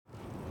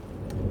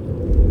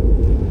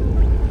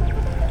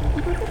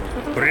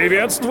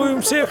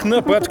Приветствуем всех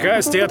на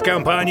подкасте от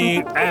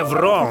компании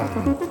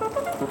Evron.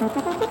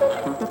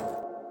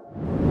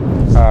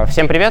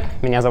 Всем привет,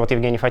 меня зовут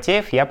Евгений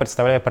Фатеев, я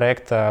представляю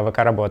проект ВК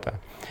 «Работа».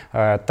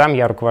 Там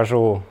я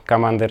руковожу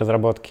командой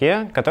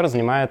разработки, которая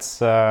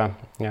занимается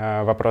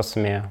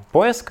вопросами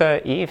поиска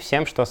и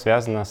всем, что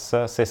связано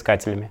с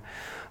соискателями.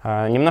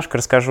 Немножко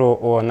расскажу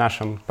о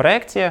нашем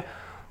проекте.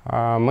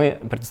 Мы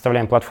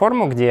предоставляем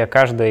платформу, где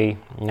каждый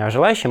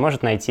желающий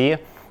может найти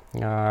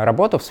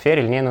работу в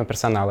сфере линейного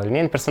персонала.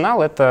 Линейный персонал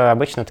 — это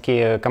обычно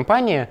такие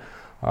компании,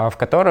 в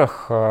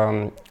которых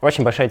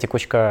очень большая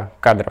текучка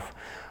кадров.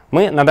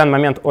 Мы на данный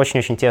момент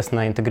очень-очень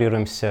тесно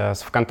интегрируемся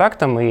с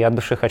ВКонтактом, и от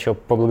души хочу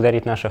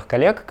поблагодарить наших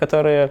коллег,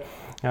 которые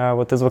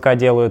вот из ВК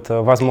делают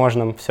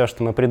возможным все,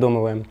 что мы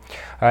придумываем.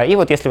 И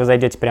вот если вы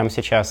зайдете прямо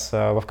сейчас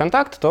во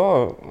ВКонтакт,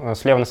 то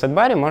слева на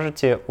сайдбаре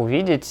можете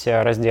увидеть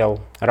раздел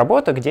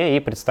 «Работа», где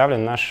и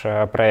представлен наш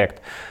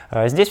проект.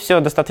 Здесь все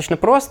достаточно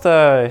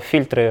просто.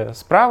 Фильтры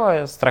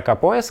справа, строка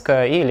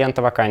поиска и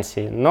лента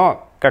вакансий.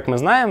 Но, как мы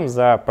знаем,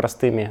 за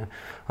простыми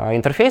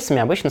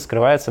интерфейсами обычно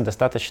скрывается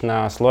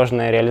достаточно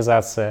сложная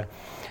реализация.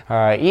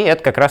 И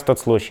это как раз тот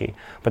случай,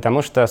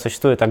 потому что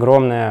существует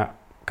огромное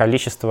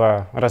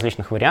количество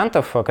различных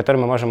вариантов,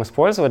 которые мы можем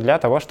использовать для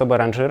того, чтобы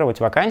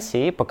ранжировать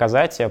вакансии и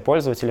показать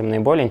пользователям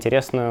наиболее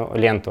интересную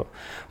ленту.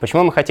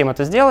 Почему мы хотим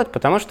это сделать?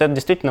 Потому что это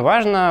действительно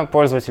важно.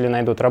 Пользователи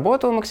найдут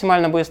работу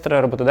максимально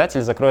быстро,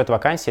 работодатель закроет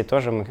вакансии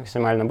тоже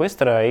максимально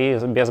быстро и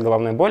без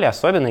головной боли,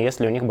 особенно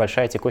если у них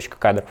большая текучка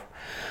кадров.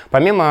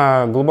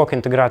 Помимо глубокой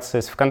интеграции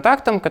с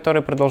ВКонтактом,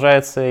 который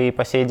продолжается и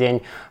по сей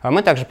день,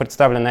 мы также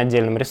представлены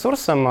отдельным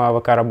ресурсом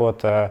ВК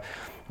 «Работа»,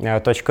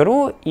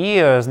 .ру,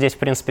 и здесь, в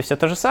принципе, все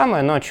то же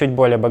самое, но чуть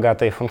более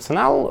богатый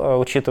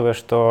функционал, учитывая,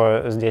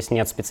 что здесь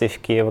нет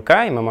специфики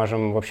ВК, и мы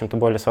можем, в общем-то,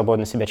 более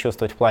свободно себя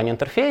чувствовать в плане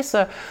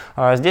интерфейса.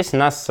 Здесь у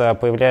нас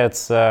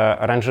появляется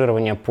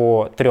ранжирование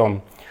по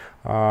 3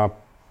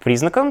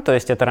 признакам, то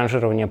есть это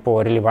ранжирование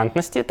по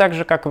релевантности, так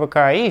же, как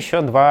ВК, и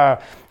еще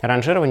 2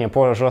 ранжирования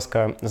по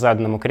жестко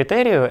заданному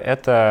критерию.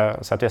 Это,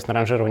 соответственно,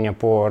 ранжирование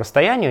по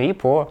расстоянию и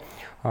по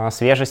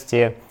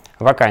свежести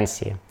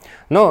вакансии.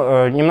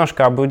 Ну,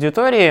 немножко об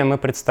аудитории. Мы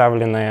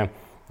представлены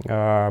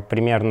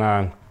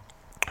примерно,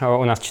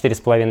 у нас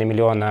 4,5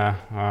 миллиона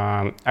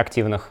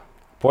активных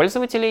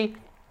пользователей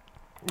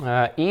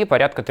и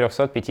порядка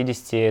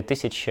 350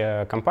 тысяч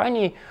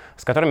компаний,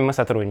 с которыми мы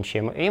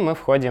сотрудничаем. И мы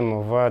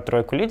входим в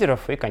тройку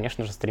лидеров и,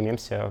 конечно же,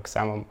 стремимся к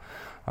самым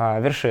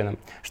вершинам.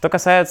 Что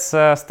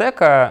касается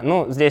стека,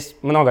 ну, здесь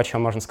много о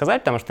чем можно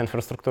сказать, потому что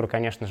инфраструктура,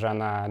 конечно же,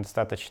 она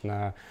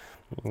достаточно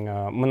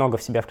много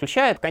в себя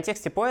включает. В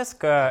контексте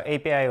поиска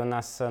API у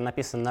нас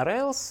написан на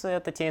Rails,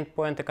 это те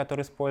эндпоинты,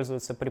 которые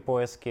используются при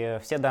поиске.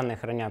 Все данные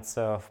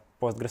хранятся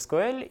в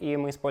PostgreSQL, и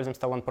мы используем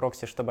Stallone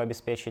Proxy, чтобы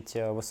обеспечить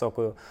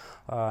высокую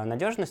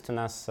надежность. У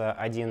нас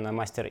один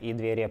мастер и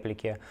 2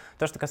 реплики.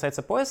 То, что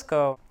касается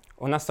поиска,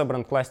 у нас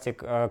собран кластер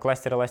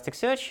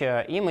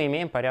Elasticsearch, и мы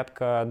имеем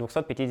порядка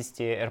 250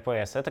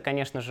 RPS. Это,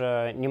 конечно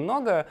же,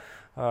 немного,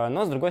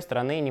 но, с другой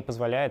стороны, не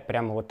позволяет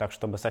прямо вот так,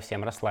 чтобы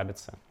совсем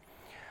расслабиться.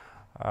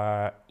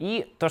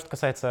 И то, что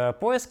касается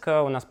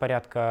поиска, у нас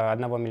порядка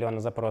 1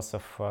 миллиона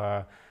запросов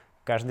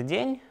каждый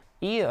день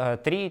и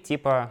 3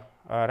 типа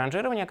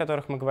ранжирования, о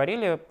которых мы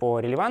говорили, по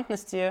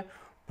релевантности,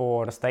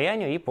 по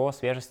расстоянию и по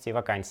свежести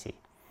вакансий.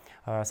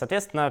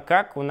 Соответственно,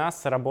 как у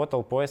нас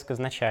работал поиск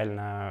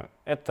изначально?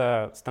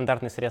 Это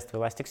стандартные средства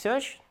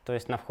Elasticsearch, то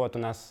есть на вход у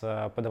нас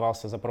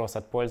подавался запрос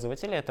от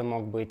пользователя, это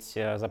мог быть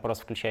запрос,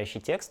 включающий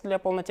текст для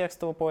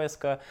полнотекстового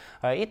поиска,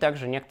 и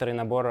также некоторый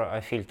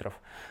набор фильтров.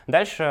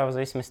 Дальше, в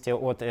зависимости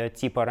от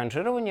типа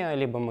ранжирования,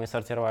 либо мы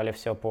сортировали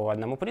все по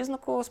одному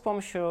признаку с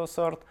помощью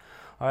sort,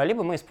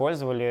 либо мы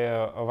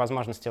использовали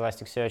возможности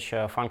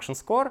Elasticsearch Function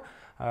Score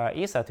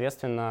и,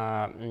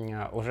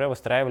 соответственно, уже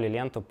выстраивали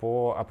ленту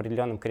по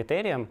определенным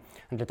критериям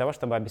для того,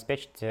 чтобы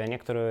обеспечить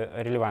некоторую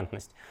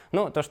релевантность.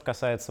 Ну, то, что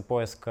касается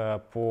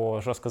поиска по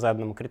жестко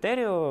заданному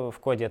критерию, в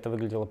коде это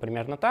выглядело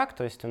примерно так,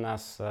 то есть у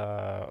нас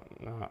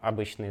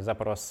обычный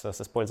запрос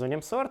с использованием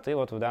sort, и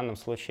вот в данном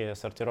случае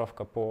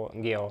сортировка по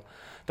geo.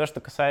 То,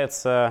 что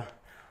касается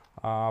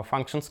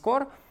Function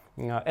Score,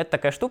 это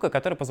такая штука,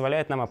 которая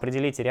позволяет нам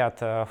определить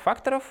ряд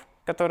факторов,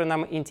 которые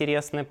нам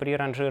интересны при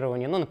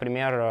ранжировании. Ну,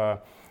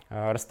 например,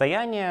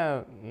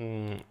 расстояние,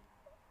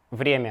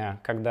 время,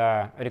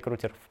 когда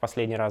рекрутер в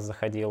последний раз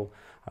заходил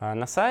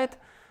на сайт,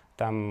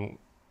 там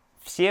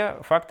все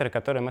факторы,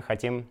 которые мы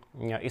хотим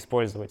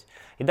использовать.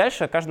 И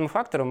дальше каждому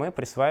фактору мы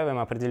присваиваем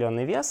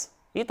определенный вес,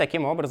 и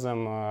таким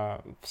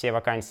образом все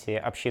вакансии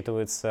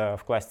обсчитываются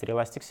в кластере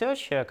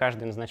Elasticsearch,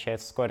 каждый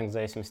назначается скоринг в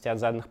зависимости от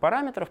заданных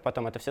параметров,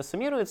 потом это все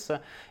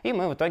суммируется, и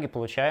мы в итоге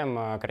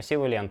получаем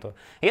красивую ленту.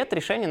 И это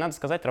решение, надо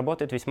сказать,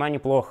 работает весьма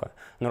неплохо,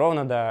 но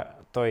ровно до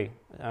той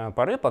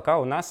поры, пока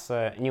у нас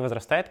не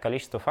возрастает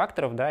количество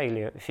факторов, да,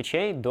 или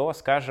фичей до,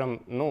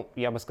 скажем, ну,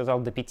 я бы сказал,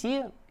 до 5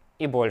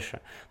 и больше.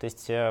 То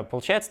есть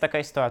получается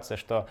такая ситуация,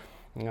 что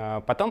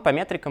потом по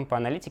метрикам, по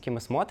аналитике мы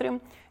смотрим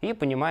и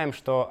понимаем,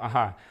 что,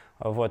 ага,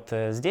 вот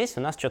здесь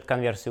у нас что-то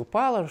конверсия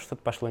упала,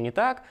 что-то пошло не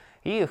так,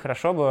 и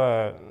хорошо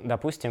бы,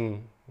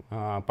 допустим,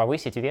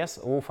 повысить вес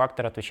у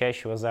фактора,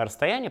 отвечающего за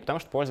расстояние, потому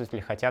что пользователи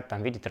хотят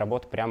там видеть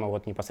работу прямо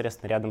вот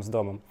непосредственно рядом с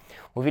домом.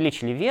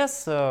 Увеличили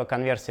вес,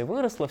 конверсия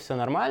выросла, все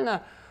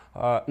нормально.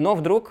 Но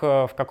вдруг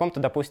в каком-то,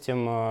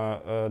 допустим,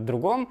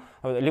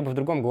 либо в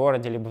другом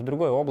городе, либо в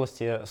другой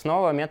области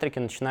снова метрики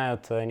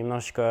начинают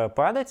немножечко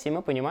падать, и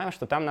мы понимаем,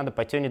 что там надо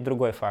подтюнить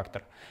другой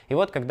фактор. И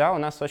вот когда у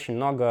нас очень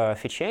много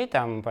фичей,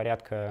 там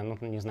порядка, ну,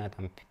 не знаю,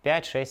 там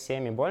 5, 6,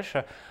 7 и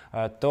больше,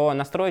 то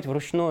настроить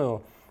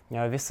вручную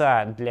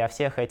веса для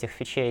всех этих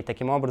фичей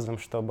таким образом,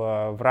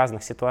 чтобы в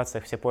разных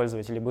ситуациях все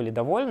пользователи были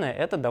довольны,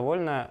 это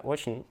довольно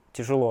очень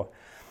тяжело.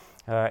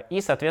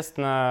 И,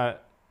 соответственно,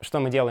 что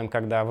мы делаем,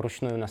 когда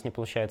вручную у нас не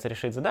получается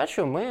решить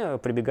задачу? Мы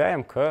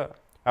прибегаем к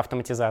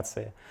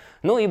автоматизации.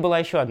 Ну и была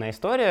еще одна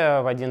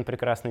история. В один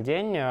прекрасный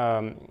день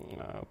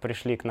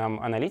пришли к нам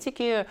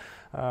аналитики,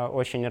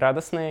 очень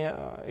радостные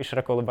и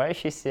широко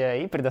улыбающиеся,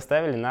 и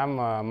предоставили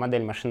нам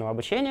модель машинного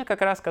обучения,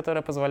 как раз,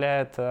 которая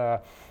позволяет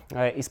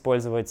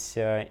использовать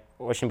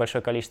очень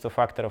большое количество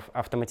факторов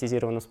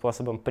автоматизированным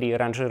способом при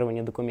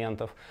ранжировании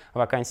документов,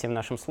 вакансий в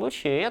нашем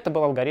случае. И это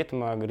был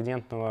алгоритм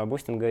градиентного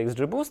бустинга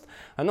XGBoost,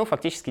 ну,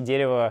 фактически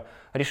дерево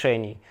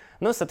решений.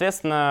 Ну,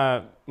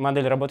 соответственно,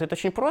 модель работает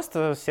очень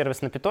просто.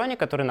 Сервис на питоне,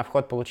 который на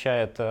вход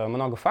получает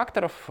много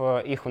факторов.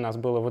 Их у нас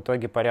было в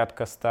итоге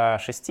порядка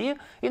 106.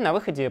 И на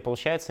выходе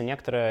получается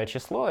некоторое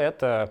число.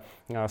 Это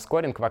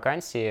скоринг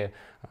вакансии,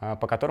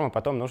 по которому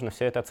потом нужно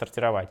все это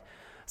отсортировать.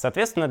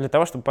 Соответственно, для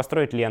того, чтобы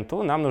построить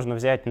ленту, нам нужно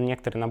взять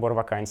некоторый набор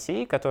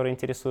вакансий, которые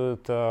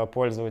интересуют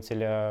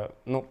пользователя,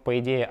 ну, по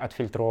идее,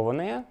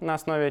 отфильтрованные на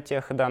основе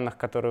тех данных,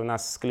 которые у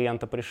нас с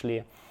клиента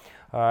пришли.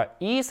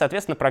 И,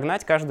 соответственно,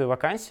 прогнать каждую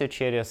вакансию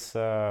через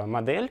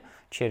модель,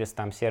 через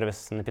там,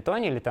 сервис на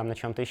питоне или там на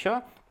чем-то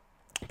еще,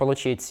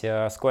 получить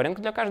скоринг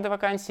для каждой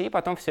вакансии и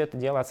потом все это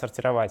дело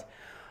отсортировать.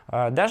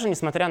 Даже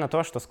несмотря на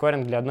то, что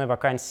скоринг для одной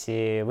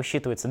вакансии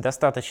высчитывается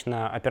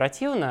достаточно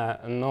оперативно,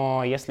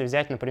 но если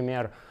взять,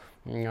 например,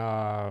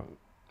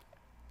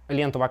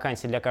 ленту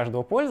вакансий для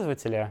каждого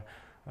пользователя,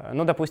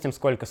 ну, допустим,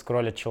 сколько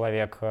скроллит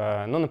человек.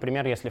 Ну,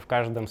 например, если в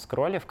каждом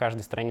скролле, в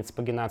каждой странице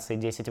пагинации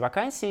 10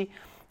 вакансий,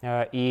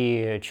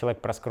 и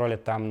человек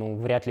проскроллит там, ну,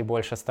 вряд ли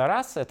больше 100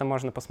 раз, это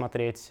можно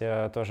посмотреть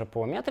тоже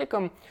по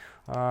метрикам,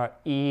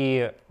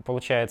 и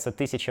получается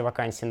 1000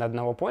 вакансий на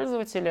одного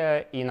пользователя,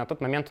 и на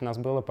тот момент у нас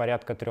было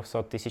порядка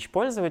 300 тысяч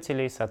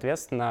пользователей,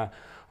 соответственно,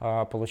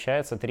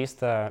 получается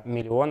 300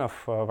 миллионов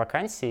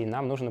вакансий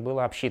нам нужно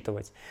было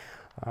обсчитывать.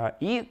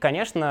 И,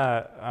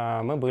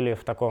 конечно, мы были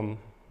в таком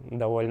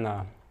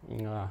довольно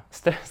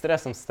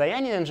стрессовом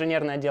состоянии,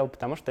 инженерный отдел,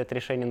 потому что это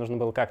решение нужно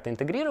было как-то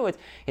интегрировать,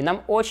 и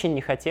нам очень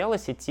не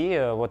хотелось идти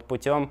вот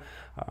путем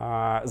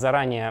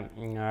заранее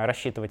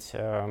рассчитывать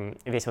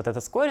весь вот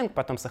этот скоринг,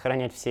 потом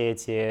сохранять все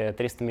эти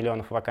 300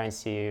 миллионов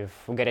вакансий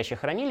в горячее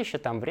хранилище,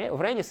 там в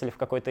Redis или в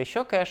какой-то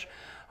еще кэш.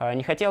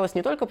 Не хотелось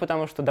не только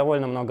потому, что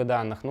довольно много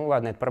данных, ну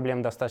ладно, эта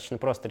проблема достаточно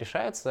просто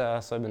решается,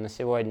 особенно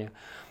сегодня,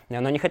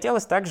 но не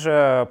хотелось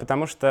также,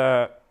 потому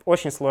что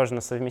очень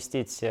сложно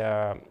совместить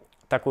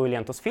такую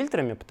ленту с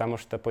фильтрами, потому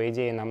что, по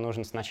идее, нам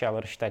нужно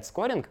сначала рассчитать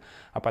скоринг,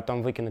 а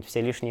потом выкинуть все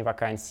лишние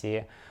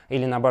вакансии,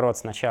 или наоборот,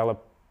 сначала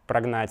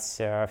прогнать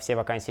все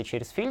вакансии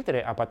через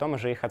фильтры, а потом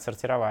уже их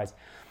отсортировать.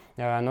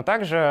 Но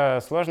также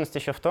сложность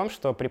еще в том,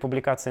 что при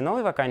публикации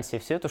новой вакансии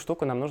всю эту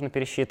штуку нам нужно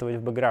пересчитывать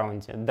в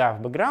бэкграунде. Да, в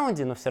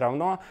бэкграунде, но все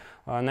равно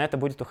на это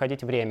будет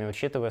уходить время,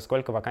 учитывая,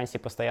 сколько вакансий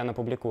постоянно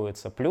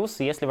публикуется. Плюс,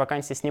 если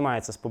вакансия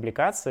снимается с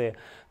публикации,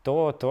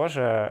 то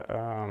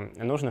тоже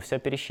нужно все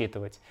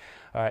пересчитывать.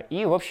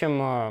 И, в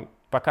общем,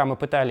 пока мы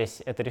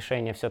пытались это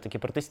решение все-таки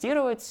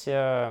протестировать,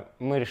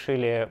 мы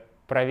решили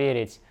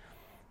проверить,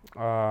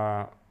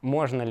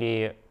 можно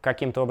ли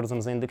каким-то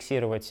образом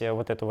заиндексировать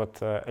вот эту вот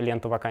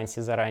ленту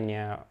вакансий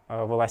заранее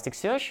в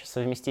Elasticsearch,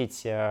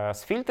 совместить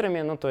с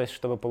фильтрами, ну, то есть,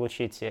 чтобы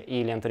получить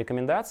и ленту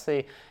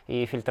рекомендаций,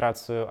 и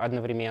фильтрацию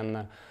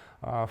одновременно.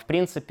 В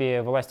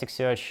принципе, в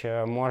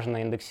Elasticsearch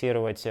можно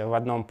индексировать в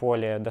одном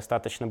поле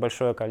достаточно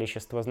большое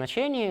количество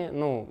значений.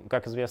 Ну,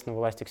 как известно,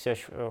 в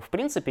Elasticsearch в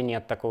принципе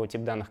нет такого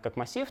типа данных, как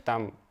массив,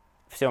 там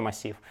все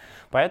массив.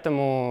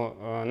 Поэтому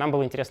нам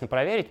было интересно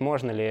проверить,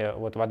 можно ли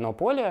вот в одно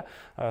поле,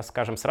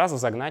 скажем, сразу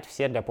загнать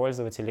все для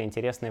пользователя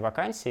интересные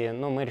вакансии.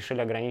 Но мы решили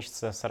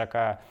ограничиться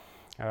 40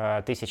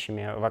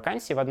 тысячами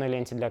вакансий в одной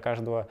ленте для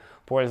каждого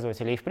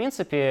пользователя. И, в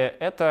принципе,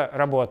 это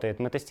работает.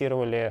 Мы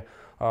тестировали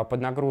под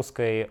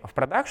нагрузкой в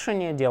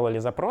продакшене, делали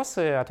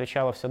запросы,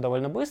 отвечало все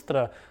довольно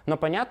быстро, но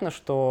понятно,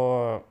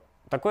 что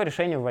такое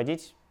решение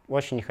вводить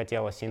очень не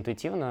хотелось, и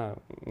интуитивно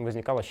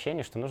возникало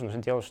ощущение, что нужно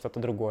делать что-то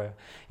другое.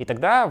 И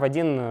тогда в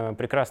один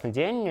прекрасный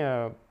день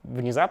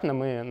внезапно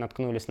мы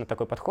наткнулись на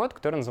такой подход,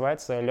 который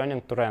называется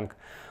learning to rank.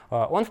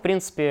 Он, в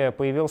принципе,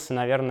 появился,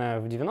 наверное,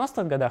 в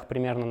 90-х годах,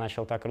 примерно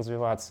начал так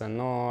развиваться,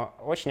 но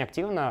очень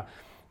активно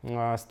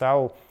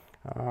стал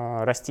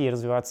расти и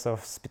развиваться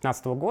с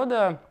 2015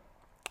 года.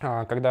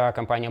 когда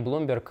компания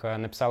Bloomberg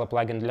написала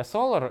плагин для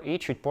Solar, и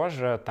чуть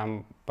позже,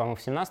 там, по-моему,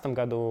 в 2017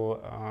 году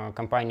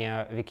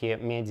компания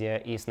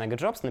Wikimedia и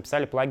Snagit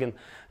написали плагин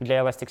для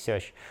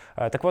Elasticsearch.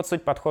 Так вот,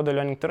 суть подхода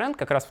Learning to Rank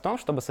как раз в том,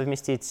 чтобы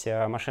совместить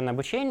машинное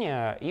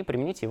обучение и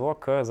применить его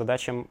к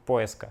задачам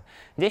поиска.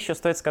 Здесь еще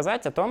стоит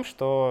сказать о том,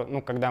 что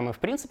когда мы в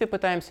принципе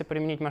пытаемся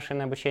применить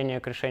машинное обучение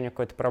к решению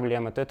какой-то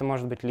проблемы, то это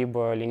может быть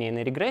либо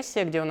линейная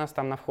регрессия, где у нас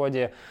там на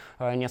входе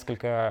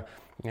несколько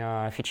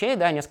фичей,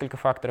 да, несколько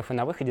факторов, и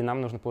на выходе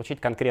нам нужно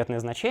получить конкретные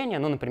значения,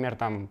 например,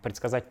 там,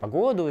 предсказать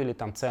погоду или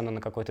там, цену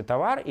на какой-то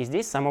товар, и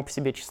здесь само по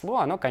себе число,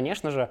 оно,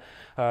 конечно же,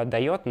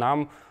 дает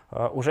нам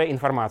уже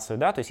информацию,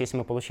 да, то есть если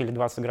мы получили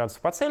 20 градусов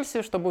по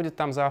Цельсию, что будет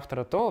там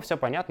завтра, то все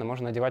понятно,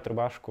 можно надевать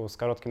рубашку с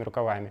короткими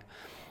рукавами.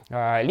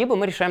 Либо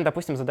мы решаем,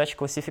 допустим, задачи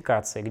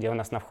классификации, где у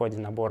нас на входе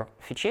набор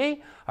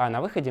фичей, а на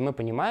выходе мы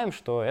понимаем,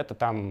 что это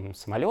там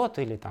самолет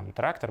или там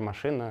трактор,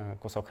 машина,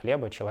 кусок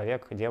хлеба,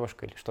 человек,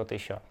 девушка или что-то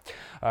еще.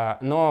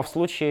 Но в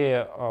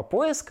случае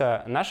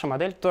поиска наша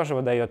модель тоже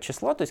выдает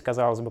число, то есть,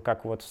 казалось бы,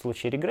 как вот в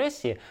случае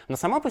регрессии, но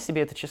само по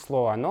себе это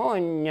число, оно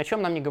ни о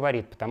чем нам не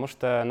говорит, потому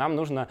что нам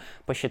нужно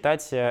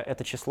посчитать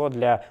это число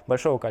для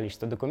большого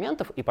количества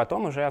документов и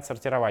потом уже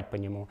отсортировать по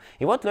нему.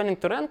 И вот Learning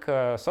to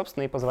Rank,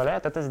 собственно, и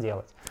позволяет это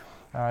сделать.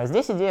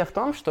 Здесь идея в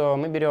том, что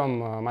мы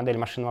берем модель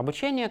машинного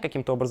обучения,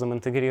 каким-то образом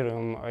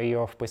интегрируем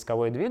ее в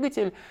поисковой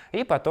двигатель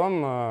и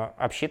потом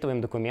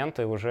обсчитываем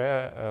документы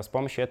уже с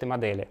помощью этой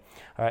модели.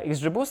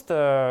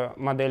 XGBoost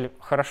модель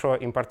хорошо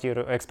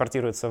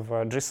экспортируется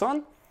в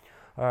JSON,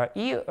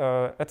 и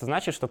это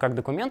значит, что как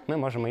документ мы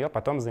можем ее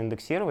потом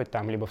заиндексировать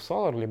там либо в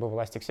Solar, либо в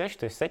Elasticsearch,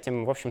 то есть с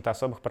этим, в общем-то,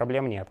 особых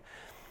проблем нет.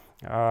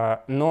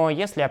 Но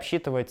если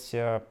обсчитывать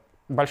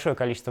большое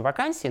количество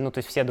вакансий, то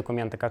есть все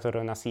документы,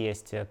 которые у нас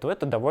есть, то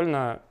это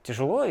довольно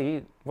тяжело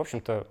и, в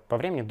общем-то, по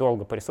времени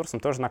долго, по ресурсам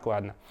тоже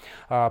накладно.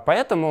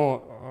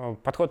 Поэтому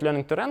подход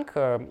Learning to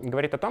Rank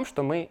говорит о том,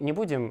 что мы не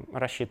будем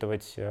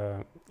рассчитывать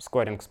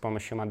скоринг с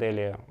помощью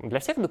модели для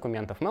всех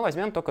документов, мы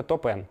возьмем только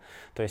топ-N.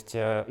 То есть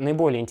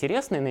наиболее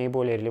интересные,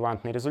 наиболее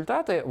релевантные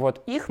результаты,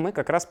 вот их мы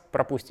как раз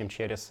пропустим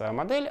через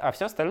модель, а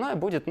все остальное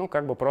будет,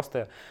 как бы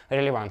просто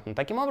релевантно.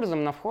 Таким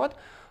образом, на вход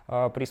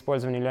при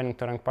использовании Learning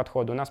to Rank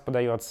подхода у нас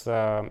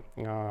подается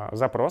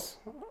запрос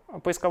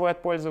поисковой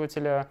от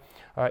пользователя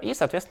и,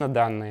 соответственно,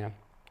 данные,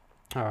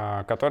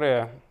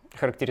 которые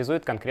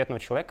характеризуют конкретного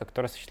человека,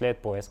 который осуществляет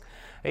поиск.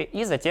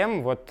 И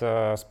затем вот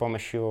с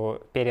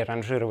помощью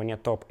переранжирования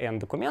топ-N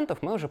документов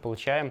мы уже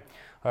получаем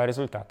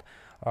результат.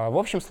 В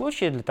общем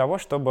случае, для того,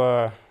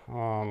 чтобы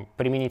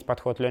применить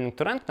подход Learning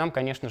to Rank, нам,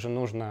 конечно же,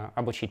 нужно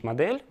обучить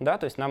модель, да,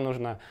 то есть нам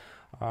нужно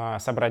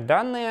собрать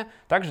данные,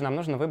 также нам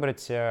нужно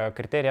выбрать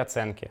критерии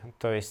оценки,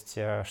 то есть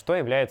что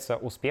является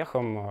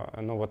успехом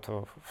вот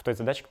в той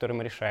задаче, которую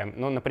мы решаем.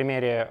 На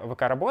примере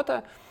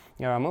ВК-работа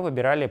мы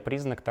выбирали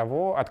признак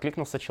того,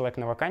 откликнулся человек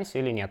на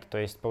вакансию или нет. То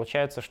есть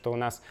получается, что у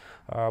нас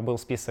был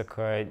список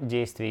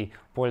действий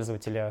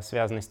пользователя,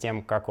 связанный с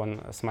тем, как он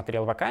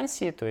смотрел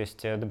вакансии, то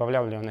есть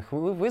добавлял ли он их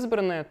в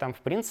избранные, там в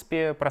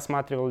принципе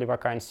просматривал ли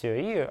вакансию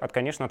и,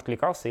 конечно,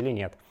 откликался или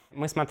нет.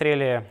 Мы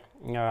смотрели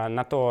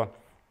на то,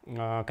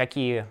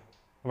 какие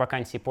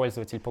вакансии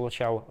пользователь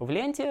получал в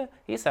ленте,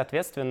 и,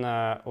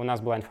 соответственно, у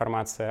нас была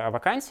информация о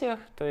вакансиях,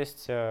 то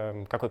есть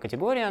к какой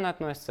категории она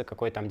относится,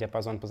 какой там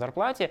диапазон по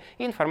зарплате,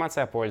 и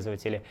информация о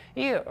пользователе,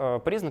 и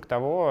признак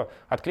того,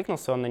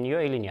 откликнулся он на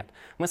нее или нет.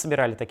 Мы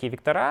собирали такие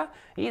вектора,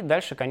 и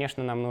дальше,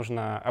 конечно, нам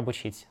нужно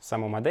обучить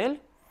саму модель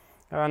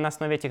на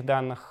основе этих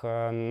данных.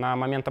 На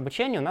момент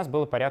обучения у нас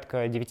было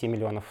порядка 9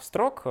 миллионов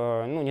строк.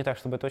 Не так,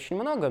 чтобы это очень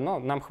много, но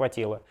нам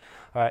хватило.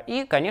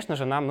 И, конечно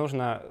же, нам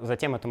нужно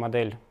затем эту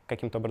модель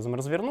каким-то образом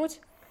развернуть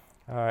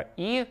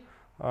и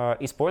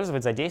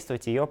использовать,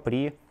 задействовать ее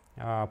при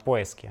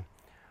поиске.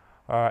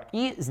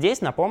 И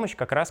здесь на помощь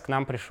как раз к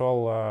нам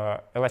пришел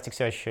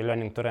Elasticsearch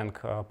Learning to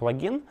Rank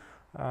плагин.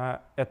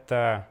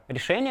 Это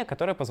решение,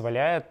 которое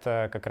позволяет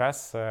как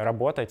раз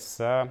работать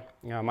с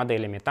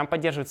моделями. Там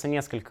поддерживается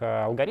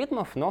несколько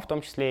алгоритмов, но в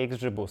том числе и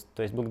XGBoost.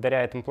 То есть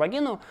благодаря этому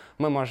плагину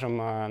мы можем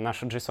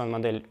нашу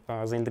JSON-модель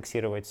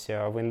заиндексировать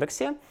в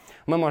индексе,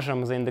 мы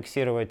можем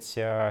заиндексировать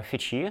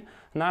фичи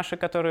наши,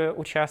 которые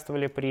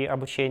участвовали при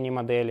обучении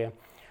модели.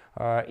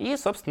 И,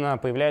 собственно,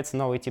 появляется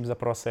новый тип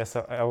запроса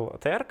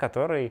SLTR,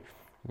 который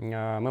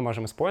мы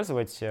можем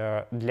использовать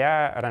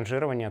для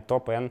ранжирования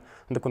топ-N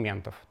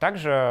документов.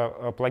 Также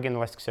плагин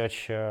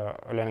Elasticsearch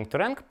Learning to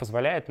Rank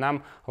позволяет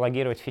нам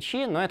логировать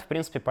фичи, но это, в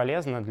принципе,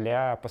 полезно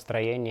для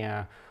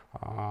построения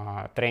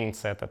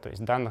тренинг-сета, то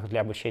есть данных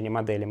для обучения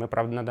модели. Мы,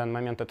 правда, на данный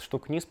момент эту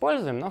штуку не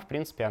используем, но, в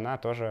принципе, она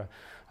тоже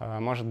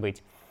может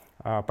быть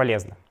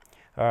полезна.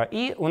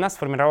 И у нас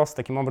сформировался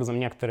таким образом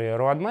некоторый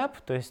roadmap,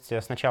 то есть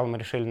сначала мы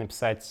решили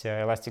написать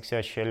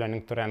Elasticsearch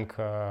Learning to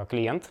Rank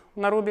клиент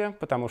на Ruby,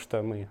 потому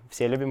что мы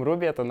все любим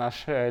Ruby, это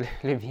наш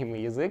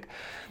любимый язык,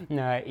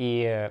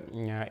 и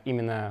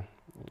именно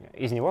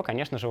из него,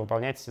 конечно же,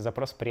 выполнять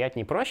запросы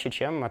приятнее и проще,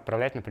 чем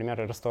отправлять,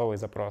 например, ростовые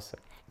запросы.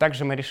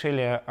 Также мы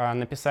решили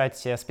написать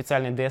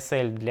специальный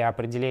DSL для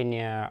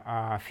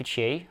определения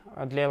фичей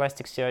для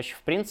Elasticsearch.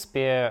 В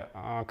принципе,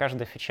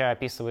 каждая фича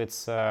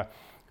описывается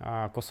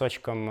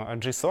кусочком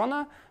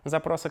JSON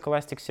запроса к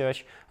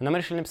Elasticsearch, но мы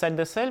решили написать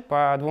DSL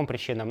по двум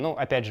причинам. Ну,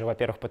 опять же,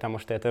 во-первых, потому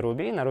что это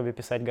Ruby, на Ruby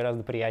писать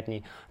гораздо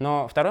приятней.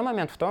 Но второй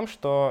момент в том,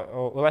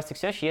 что у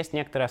Elasticsearch есть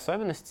некоторые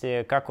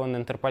особенности, как он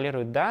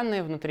интерполирует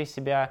данные внутри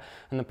себя,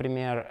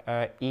 например,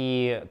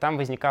 и там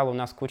возникала у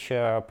нас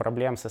куча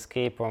проблем с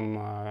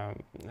эскейпом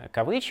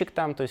кавычек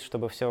там, то есть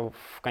чтобы все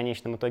в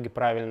конечном итоге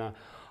правильно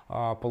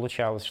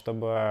получалось,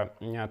 чтобы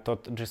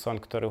тот JSON,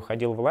 который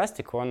уходил в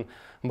Elastic, он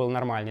был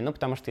нормальный. Ну,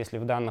 потому что если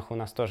в данных у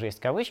нас тоже есть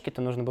кавычки,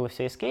 то нужно было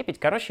все эскейпить.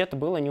 Короче, это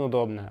было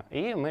неудобно.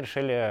 И мы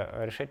решили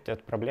решить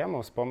эту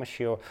проблему с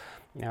помощью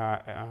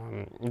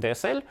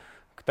DSL,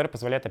 который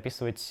позволяет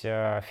описывать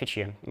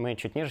фичи. Мы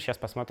чуть ниже сейчас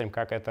посмотрим,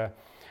 как это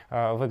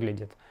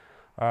выглядит.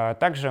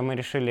 Также мы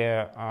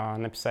решили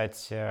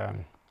написать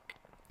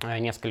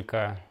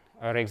несколько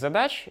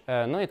рейк-задач,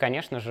 ну и,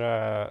 конечно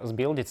же,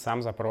 сбилдить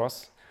сам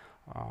запрос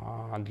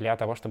для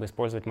того, чтобы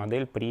использовать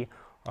модель при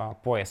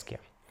поиске.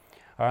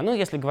 Ну,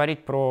 если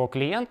говорить про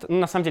клиент, ну,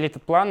 на самом деле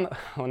этот план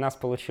у нас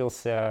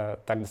получился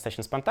так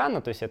достаточно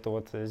спонтанно, то есть это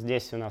вот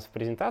здесь у нас в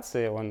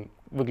презентации он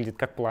выглядит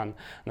как план.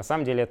 На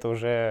самом деле это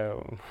уже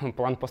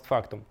план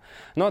постфактум.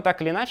 Но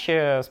так или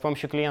иначе, с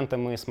помощью клиента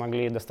мы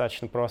смогли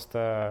достаточно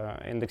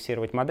просто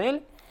индексировать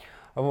модель.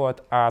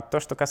 Вот. А то,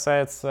 что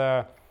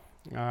касается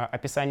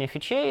описание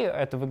фичей,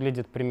 это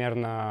выглядит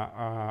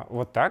примерно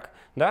вот так,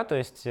 да, то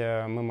есть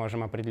мы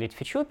можем определить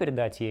фичу,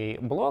 передать ей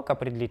блок,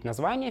 определить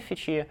название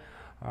фичи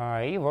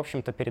и, в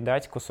общем-то,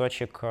 передать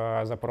кусочек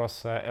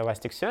запроса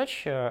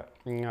Elasticsearch,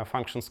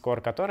 function score,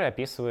 который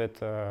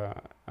описывает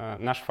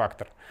наш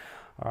фактор.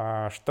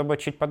 Чтобы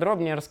чуть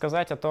подробнее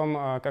рассказать о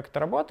том, как это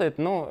работает,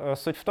 ну,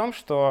 суть в том,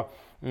 что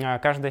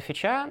каждая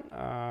фича,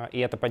 и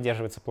это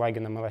поддерживается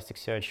плагином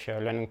Elasticsearch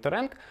Learning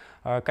to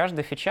Rank,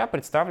 каждая фича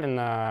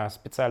представлена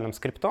специальным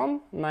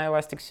скриптом на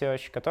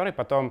Elasticsearch, который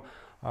потом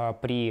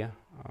при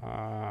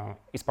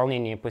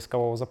исполнении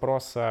поискового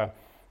запроса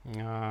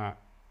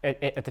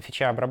эта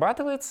фича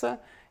обрабатывается,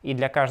 и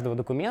для каждого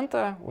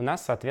документа у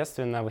нас,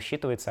 соответственно,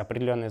 высчитывается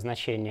определенное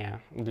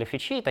значение для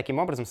фичи, и таким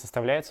образом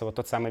составляется вот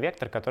тот самый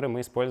вектор, который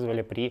мы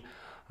использовали при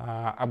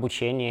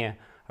обучении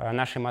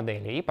нашей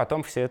модели. И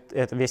потом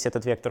весь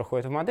этот вектор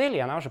уходит в модель, и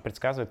она уже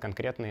предсказывает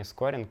конкретный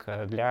скоринг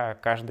для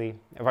каждой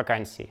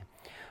вакансии.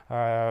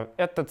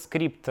 Этот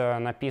скрипт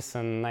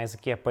написан на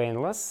языке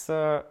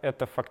Painless.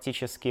 Это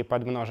фактически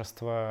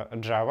подмножество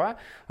Java.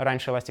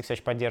 Раньше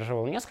Elasticsearch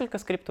поддерживал несколько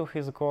скриптовых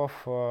языков,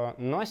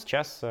 но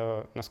сейчас,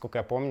 насколько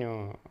я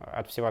помню,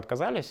 от всего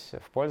отказались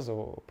в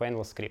пользу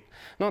Painless Script.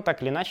 Но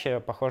так или иначе,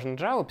 похоже на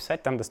Java,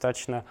 писать там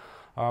достаточно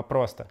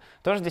просто.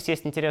 Тоже здесь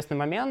есть интересный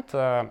момент.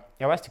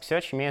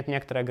 Elasticsearch имеет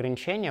некоторые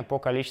ограничения по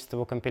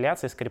количеству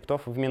компиляций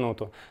скриптов в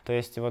минуту. То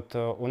есть вот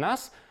у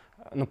нас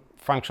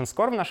function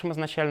score в нашем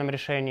изначальном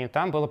решении,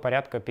 там было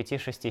порядка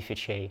 5-6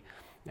 фичей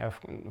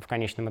в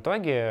конечном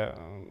итоге.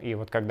 И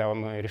вот когда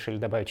мы решили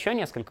добавить еще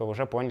несколько,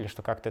 уже поняли,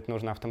 что как-то это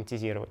нужно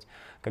автоматизировать.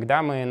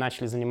 Когда мы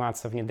начали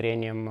заниматься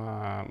внедрением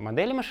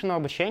модели машинного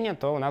обучения,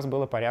 то у нас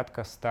было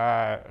порядка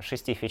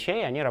 106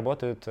 фичей, они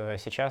работают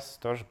сейчас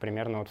тоже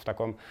примерно вот в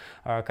таком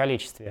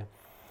количестве.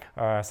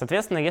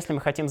 Соответственно, если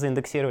мы хотим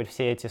заиндексировать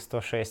все эти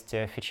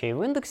 106 фичей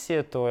в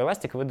индексе, то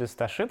Elastic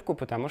выдаст ошибку,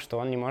 потому что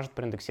он не может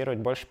проиндексировать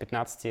больше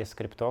 15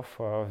 скриптов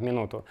в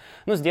минуту.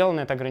 Ну, сделано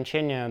это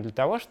ограничение для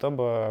того,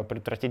 чтобы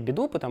предотвратить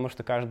беду, потому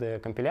что каждая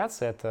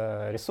компиляция —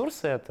 это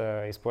ресурсы,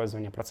 это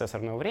использование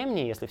процессорного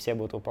времени. Если все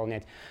будут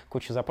выполнять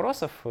кучу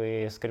запросов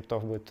и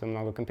скриптов будет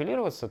много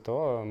компилироваться,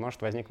 то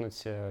может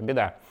возникнуть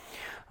беда.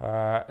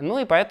 Ну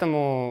и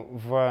поэтому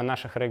в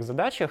наших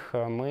REC-задачах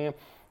мы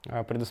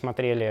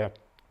предусмотрели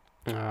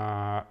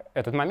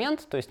этот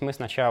момент, то есть мы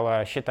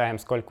сначала считаем,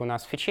 сколько у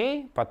нас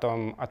фичей,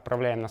 потом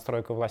отправляем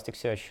настройку в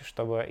Elasticsearch,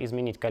 чтобы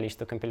изменить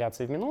количество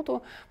компиляций в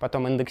минуту,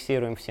 потом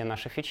индексируем все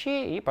наши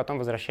фичи и потом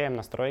возвращаем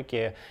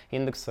настройки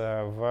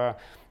индекса в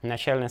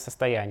начальное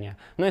состояние.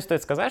 Ну и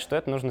стоит сказать, что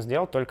это нужно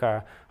сделать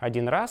только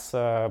один раз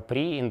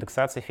при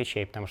индексации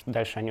фичей, потому что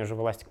дальше они уже в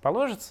Elastic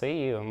положатся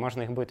и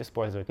можно их будет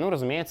использовать. Ну,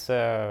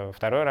 разумеется,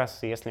 второй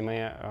раз, если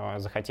мы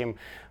захотим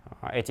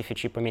эти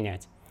фичи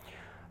поменять.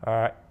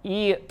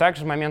 И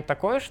также момент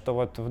такой, что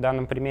вот в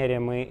данном примере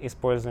мы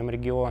используем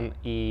регион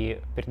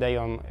и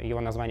передаем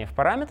его название в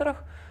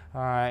параметрах,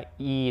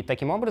 и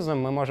таким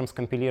образом мы можем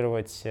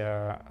скомпилировать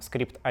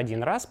скрипт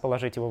один раз,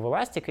 положить его в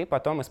Elastic и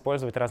потом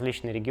использовать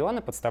различные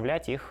регионы,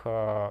 подставлять их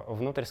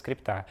внутрь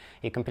скрипта,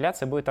 и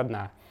компиляция будет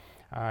одна.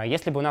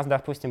 Если бы у нас,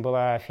 допустим,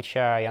 была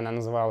фича, и она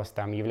называлась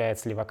там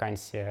 «Является ли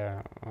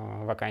вакансия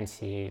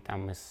вакансией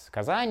там, из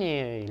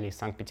Казани или из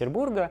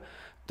Санкт-Петербурга»,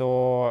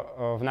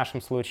 то в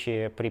нашем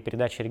случае при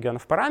передаче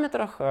регионов в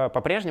параметрах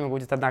по-прежнему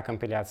будет одна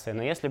компиляция.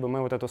 Но если бы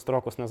мы вот эту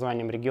строку с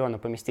названием региона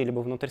поместили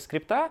бы внутрь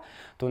скрипта,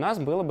 то у нас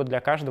было бы для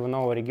каждого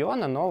нового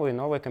региона новые и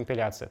новые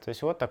компиляции. То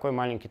есть вот такой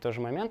маленький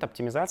тоже момент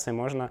оптимизации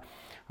можно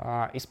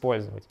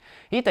использовать.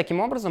 И таким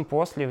образом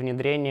после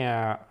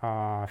внедрения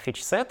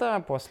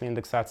фич-сета, после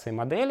индексации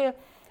модели,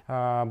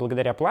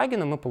 благодаря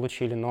плагину мы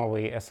получили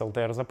новый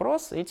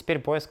SLTR-запрос, и теперь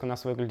поиск у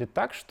нас выглядит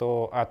так,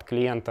 что от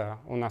клиента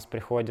у нас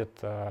приходит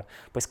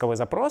поисковой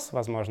запрос,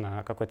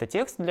 возможно, какой-то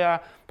текст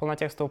для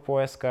полнотекстового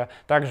поиска.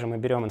 Также мы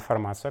берем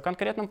информацию о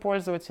конкретном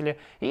пользователе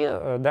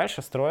и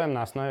дальше строим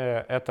на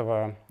основе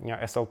этого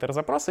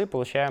SLTR-запроса и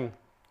получаем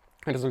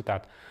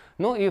результат.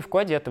 Ну и в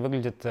коде это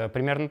выглядит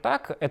примерно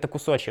так. Это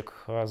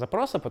кусочек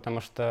запроса, потому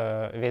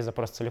что весь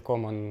запрос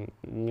целиком он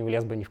не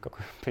влез бы ни в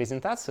какую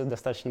презентацию,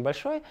 достаточно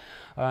большой.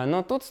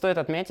 Но тут стоит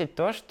отметить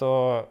то,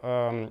 что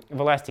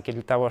в эластике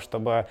для того,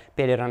 чтобы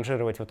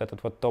переранжировать вот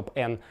этот вот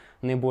топ-N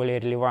наиболее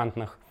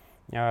релевантных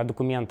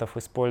документов,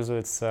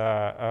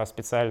 используется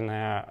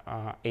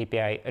специальная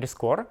API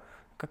rescore,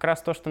 как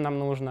раз то, что нам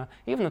нужно.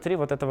 И внутри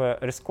вот этого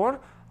rescore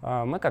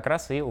мы как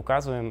раз и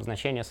указываем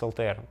значение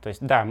SLTR. То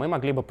есть, да, мы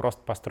могли бы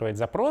просто построить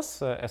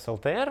запрос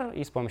SLTR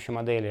и с помощью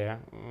модели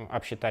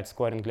обсчитать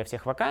скоринг для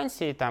всех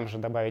вакансий, там же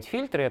добавить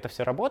фильтры, это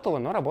все работало,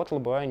 но работало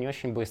бы не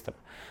очень быстро.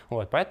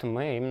 Вот, поэтому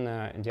мы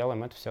именно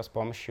делаем это все с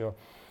помощью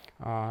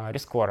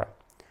rescore.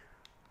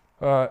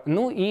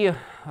 Ну и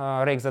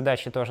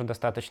рейк-задачи тоже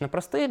достаточно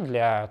простые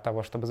для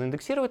того, чтобы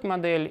заиндексировать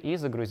модель и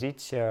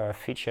загрузить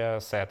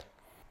фича-сет.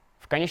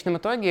 В конечном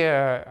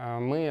итоге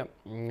мы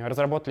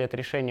разработали это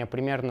решение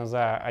примерно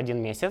за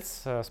 1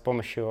 месяц с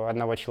помощью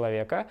одного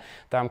человека.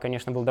 Там,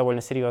 конечно, был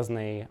довольно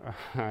серьезный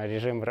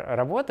режим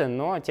работы,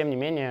 но, тем не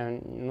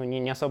менее,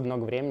 не особо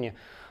много времени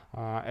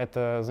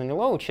это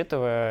заняло,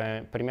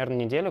 учитывая примерно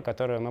неделю,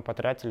 которую мы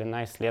потратили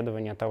на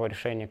исследование того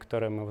решения,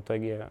 которое мы в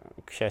итоге,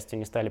 к счастью,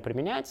 не стали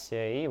применять,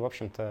 и, в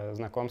общем-то,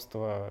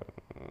 знакомство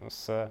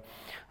с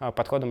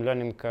подходом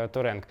Learning to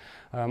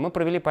Rank. Мы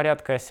провели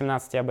порядка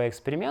 17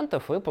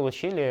 АБ-экспериментов и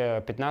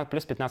получили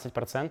плюс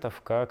 15%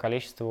 к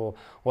количеству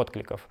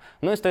откликов.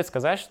 Ну и стоит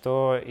сказать,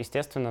 что,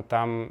 естественно,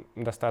 там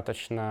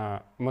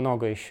достаточно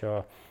много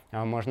еще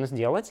можно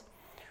сделать,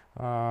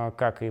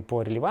 как и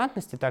по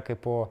релевантности, так и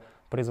по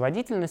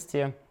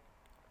производительности.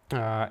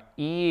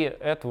 И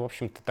это, в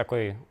общем-то,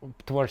 такой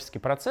творческий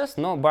процесс,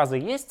 но база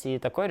есть, и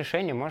такое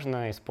решение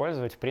можно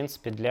использовать, в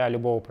принципе, для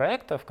любого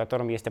проекта, в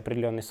котором есть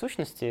определенные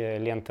сущности,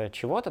 лента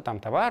чего-то, там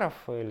товаров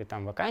или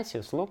там вакансий,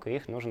 услуг, и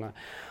их нужно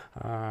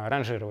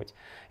ранжировать.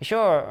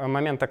 Еще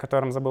момент, о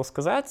котором забыл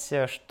сказать,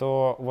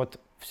 что вот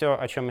все,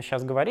 о чем мы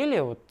сейчас говорили,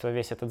 вот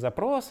весь этот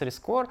запрос,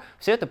 рескор,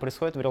 все это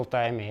происходит в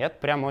реал-тайме, и это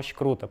прям очень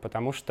круто,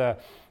 потому что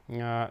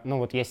ну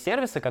вот есть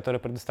сервисы, которые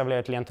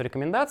предоставляют ленту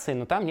рекомендаций,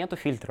 но там нету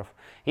фильтров.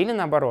 Или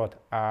наоборот.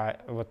 А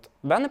вот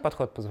данный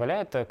подход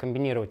позволяет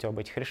комбинировать оба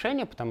этих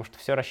решения, потому что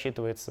все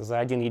рассчитывается за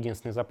один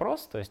единственный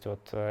запрос, то есть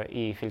вот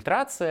и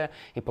фильтрация,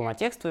 и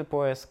полнотекстовый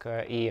поиск,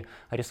 и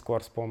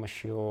рескор с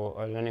помощью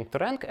Learning to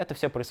Rank. Это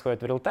все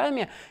происходит в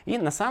реал-тайме и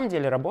на самом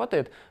деле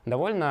работает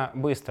довольно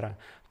быстро.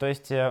 То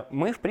есть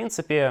мы, в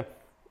принципе,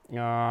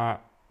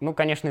 ну,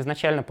 конечно,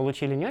 изначально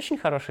получили не очень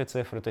хорошие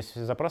цифры, то есть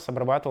запрос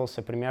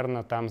обрабатывался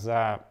примерно там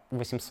за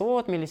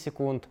 800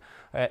 миллисекунд.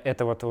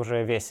 Это вот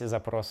уже весь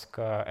запрос к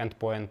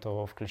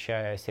endpoint,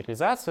 включая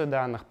сериализацию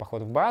данных,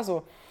 поход в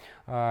базу.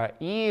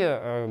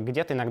 И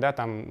где-то иногда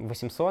там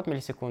 800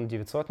 миллисекунд,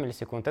 900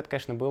 миллисекунд. Это,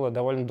 конечно, было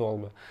довольно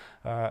долго.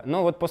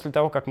 Но вот после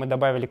того, как мы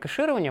добавили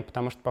кэширование,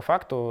 потому что по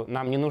факту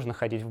нам не нужно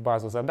ходить в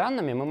базу за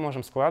данными, мы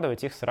можем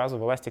складывать их сразу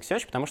в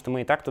Elasticsearch, потому что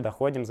мы и так туда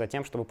ходим за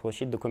тем, чтобы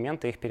получить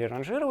документы и их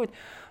переранжировать.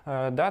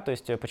 Да, то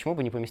есть почему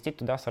бы не поместить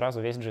туда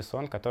сразу весь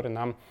JSON, который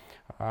нам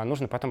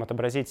нужно потом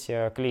отобразить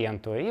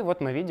клиенту. И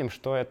вот мы видим,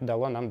 что это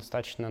дало нам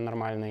достаточно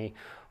нормальный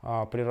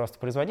прирост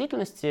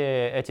производительности.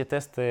 Эти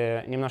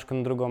тесты немножко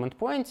на другом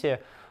эндпоинте,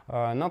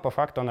 но по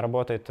факту он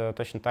работает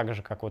точно так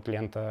же, как вот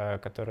лента,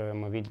 которую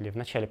мы видели в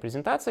начале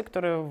презентации,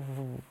 которая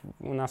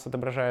у нас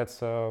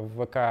отображается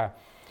в ВК,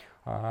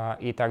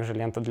 и также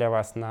лента для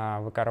вас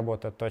на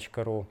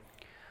vkraboта.ru.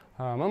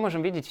 Мы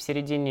можем видеть в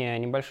середине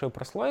небольшую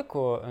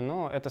прослойку,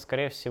 но это,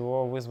 скорее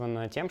всего,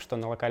 вызвано тем, что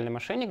на локальной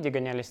машине, где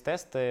гонялись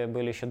тесты,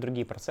 были еще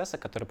другие процессы,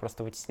 которые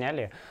просто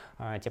вытесняли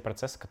те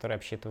процессы, которые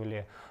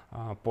обсчитывали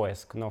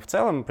поиск. Но в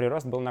целом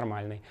прирост был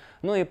нормальный.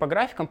 Ну и по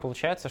графикам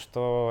получается,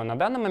 что на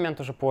данный момент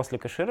уже после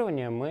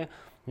кэширования мы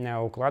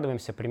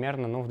укладываемся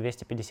примерно в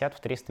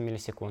 250-300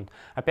 миллисекунд.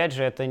 Опять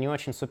же, это не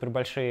очень супер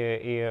большие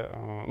и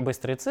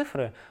быстрые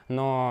цифры,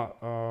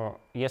 но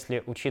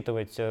если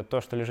учитывать то,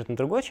 что лежит на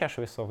другой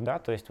чаше весов, да,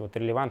 то есть вот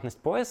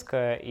релевантность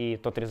поиска и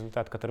тот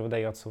результат, который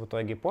выдается в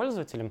итоге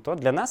пользователям, то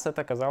для нас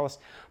это оказалось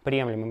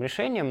приемлемым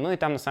решением. Ну и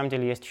там на самом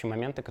деле есть еще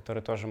моменты,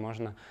 которые тоже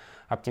можно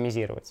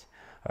оптимизировать.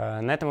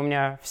 На этом у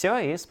меня все,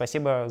 и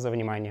спасибо за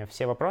внимание.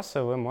 Все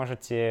вопросы вы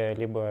можете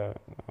либо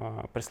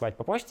прислать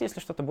по почте,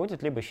 если что-то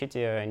будет, либо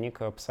ищите ник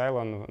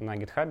Psilon на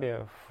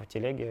гитхабе, в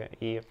телеге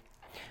и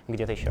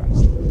где-то еще.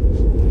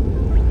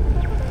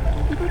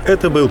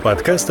 Это был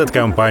подкаст от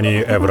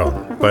компании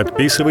Evron.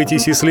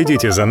 Подписывайтесь и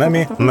следите за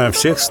нами на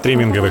всех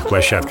стриминговых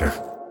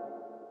площадках.